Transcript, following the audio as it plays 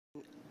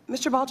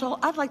Mr. Barthold,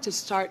 I'd like to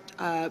start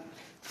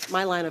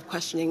my line of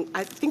questioning.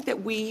 I think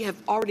that we have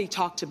already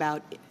talked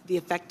about the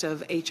effect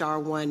of H.R.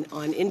 1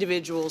 on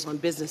individuals, on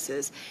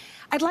businesses.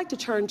 I'd like to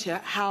turn to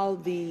how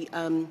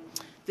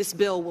this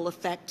bill will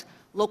affect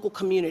local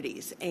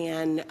communities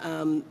and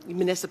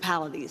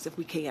municipalities, if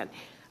we can.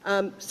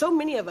 So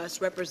many of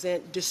us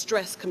represent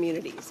distressed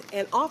communities,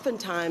 and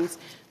oftentimes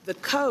the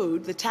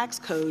tax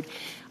code,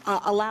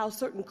 allows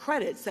certain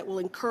credits that will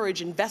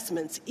encourage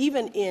investments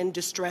even in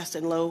distressed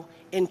and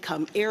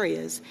low-income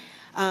areas.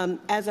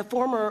 As a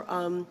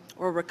former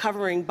or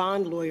recovering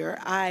bond lawyer,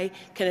 I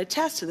can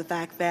attest to the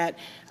fact that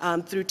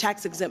through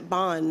tax-exempt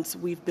bonds,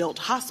 we've built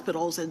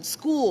hospitals and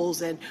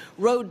schools and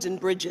roads and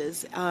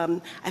bridges.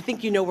 I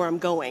think you know where I'm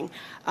going.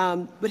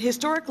 But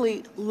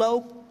historically,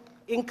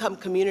 low-income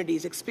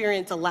communities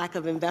experience a lack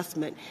of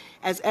investment,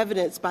 as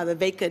evidenced by the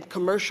vacant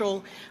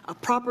commercial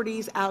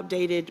properties,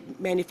 outdated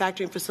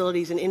manufacturing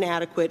facilities, and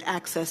inadequate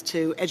access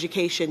to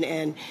education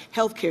and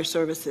healthcare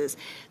services.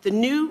 The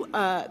new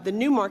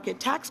market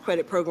tax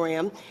credit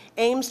program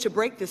aims to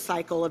break this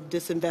cycle of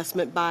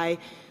disinvestment by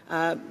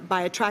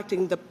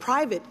attracting the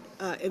private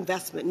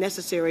investment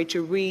necessary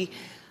to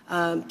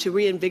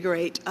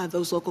reinvigorate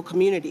those local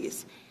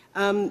communities.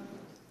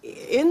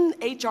 In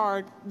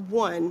H.R.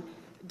 1,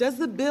 does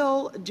the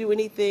bill do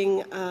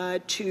anything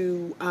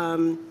to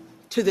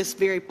this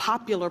very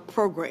popular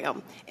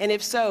program? And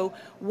if so,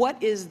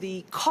 what is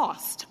the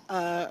cost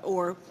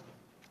or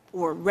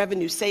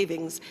revenue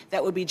savings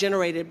that would be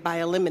generated by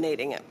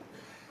eliminating it?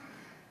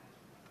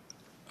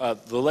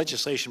 The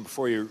legislation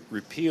before you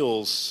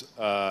repeals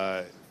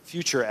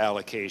future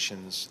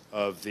allocations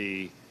of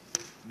the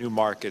new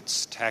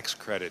markets tax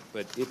credit,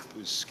 but it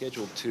was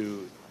scheduled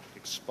to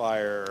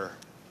expire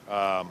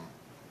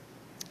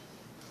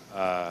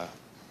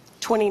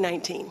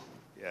 2019.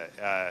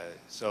 Yeah,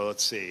 so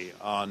let's see.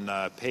 On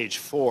page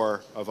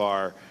 4 of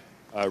our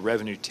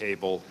revenue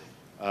table,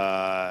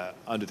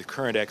 under the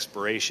current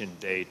expiration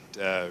date,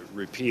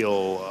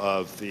 repeal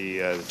of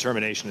the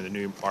termination of the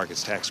new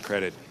markets tax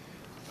credit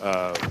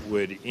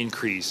would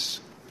increase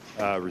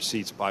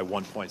receipts by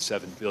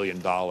 $1.7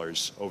 billion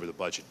over the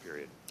budget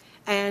period.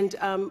 And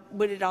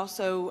would it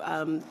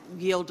also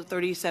yield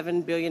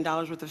 $37 billion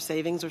worth of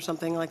savings or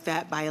something like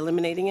that by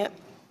eliminating it?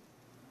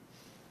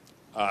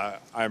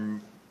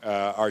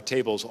 Our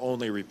table's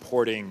only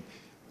reporting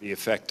the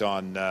effect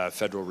on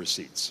federal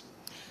receipts.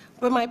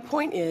 But my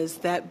point is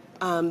that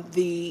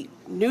the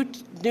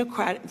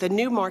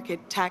new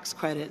market tax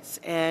credits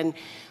and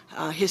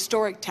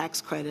historic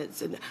tax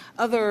credits and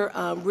other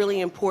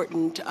really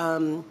important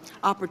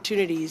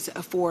opportunities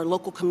for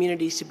local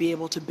communities to be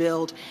able to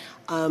build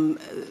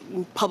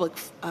public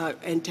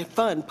and to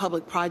fund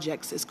public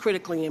projects is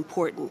critically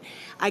important.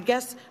 I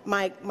guess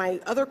my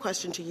other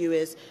question to you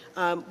is,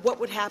 what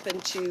would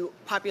happen to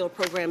popular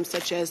programs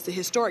such as the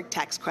historic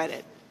tax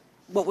credit?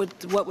 What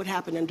would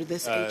happen under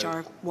this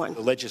H.R. 1?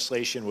 The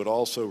legislation would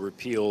also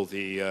repeal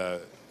the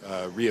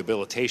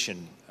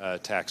rehabilitation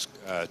tax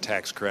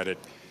credit.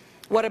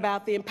 What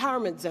about the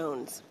empowerment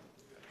zones?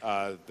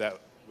 That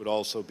would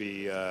also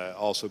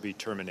be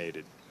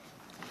terminated.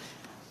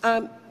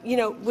 You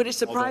know, would it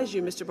surprise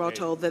you, Mr.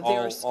 Barthold, that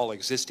there's all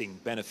existing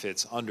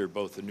benefits under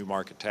both the new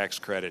market tax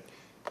credit,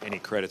 any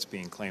credits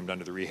being claimed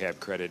under the rehab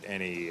credit,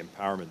 any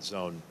empowerment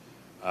zone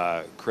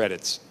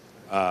credits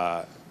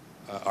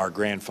are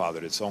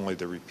grandfathered. It's only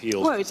the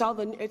repeal. Well,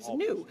 it's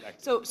new.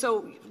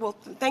 So well,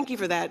 thank you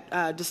for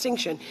that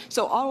distinction.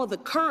 So all of the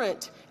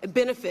current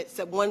benefits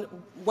that one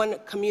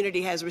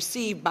community has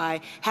received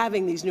by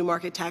having these new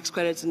market tax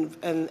credits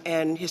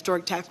and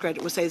historic tax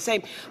credit would stay the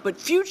same, but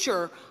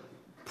future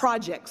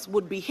projects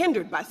would be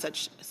hindered by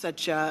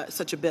such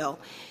a bill.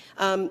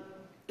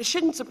 It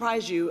shouldn't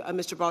surprise you,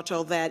 Mr.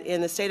 Barthold, that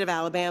in the state of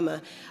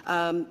Alabama,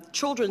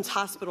 Children's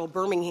Hospital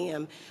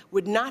Birmingham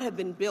would not have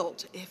been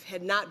built if it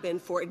had not been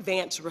for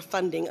advance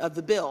refunding of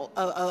the bill,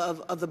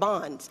 of the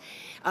bonds.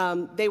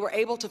 They were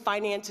able to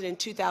finance it in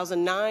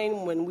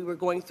 2009 when we were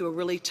going through a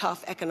really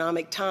tough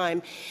economic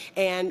time,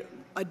 and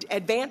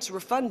advance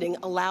refunding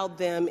allowed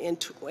them in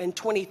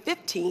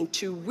 2015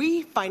 to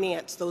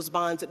refinance those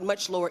bonds at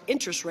much lower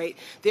interest rate,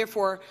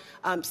 therefore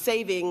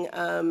saving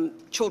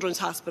children's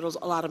hospitals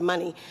a lot of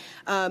money.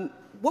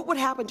 What would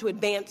happen to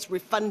advance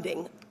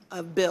refunding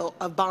of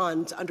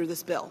bonds under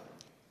this bill?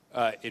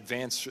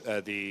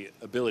 The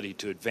ability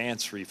to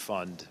advance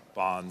refund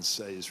bonds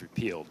is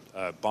repealed.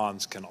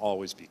 Bonds can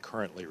always be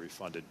currently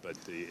refunded, but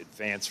the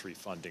advance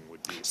refunding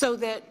would be. So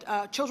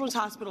that Children's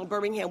Hospital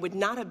Birmingham would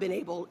not have been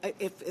able,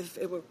 if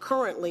it were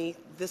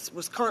this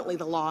was currently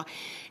the law,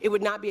 it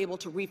would not be able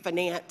to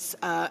refinance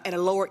at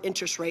a lower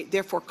interest rate,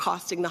 therefore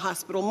costing the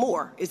hospital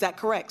more. Is that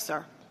correct,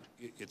 sir?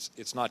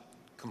 It's not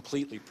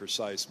completely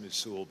precise, Ms.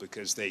 Sewell,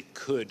 because they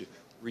could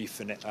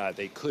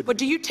refinance. But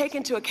do you take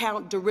into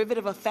account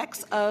derivative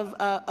effects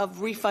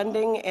of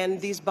refunding and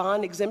these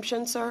bond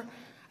exemptions, sir?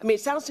 I mean,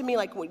 it sounds to me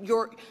like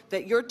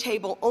that your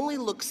table only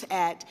looks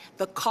at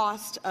the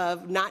cost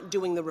of not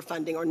doing the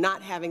refunding or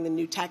not having the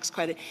new tax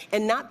credit,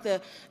 and not the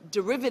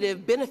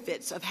derivative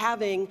benefits of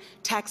having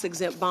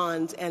tax-exempt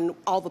bonds and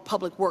all the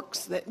public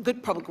works,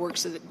 good public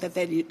works that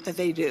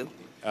they do.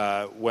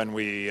 When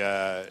we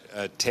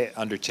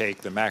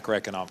undertake the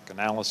macroeconomic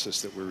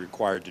analysis that we're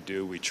required to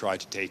do, we try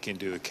to take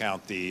into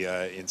account the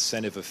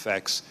incentive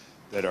effects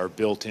that are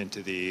built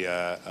into the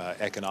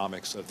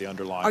economics of the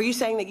underlying. Are you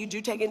saying that you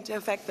do take into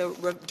effect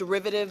the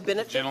derivative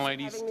benefits?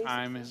 Gentlelady's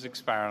time has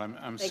expired.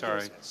 I'm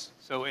sorry. You.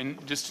 So,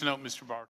 and just to note, Mr. Barthold.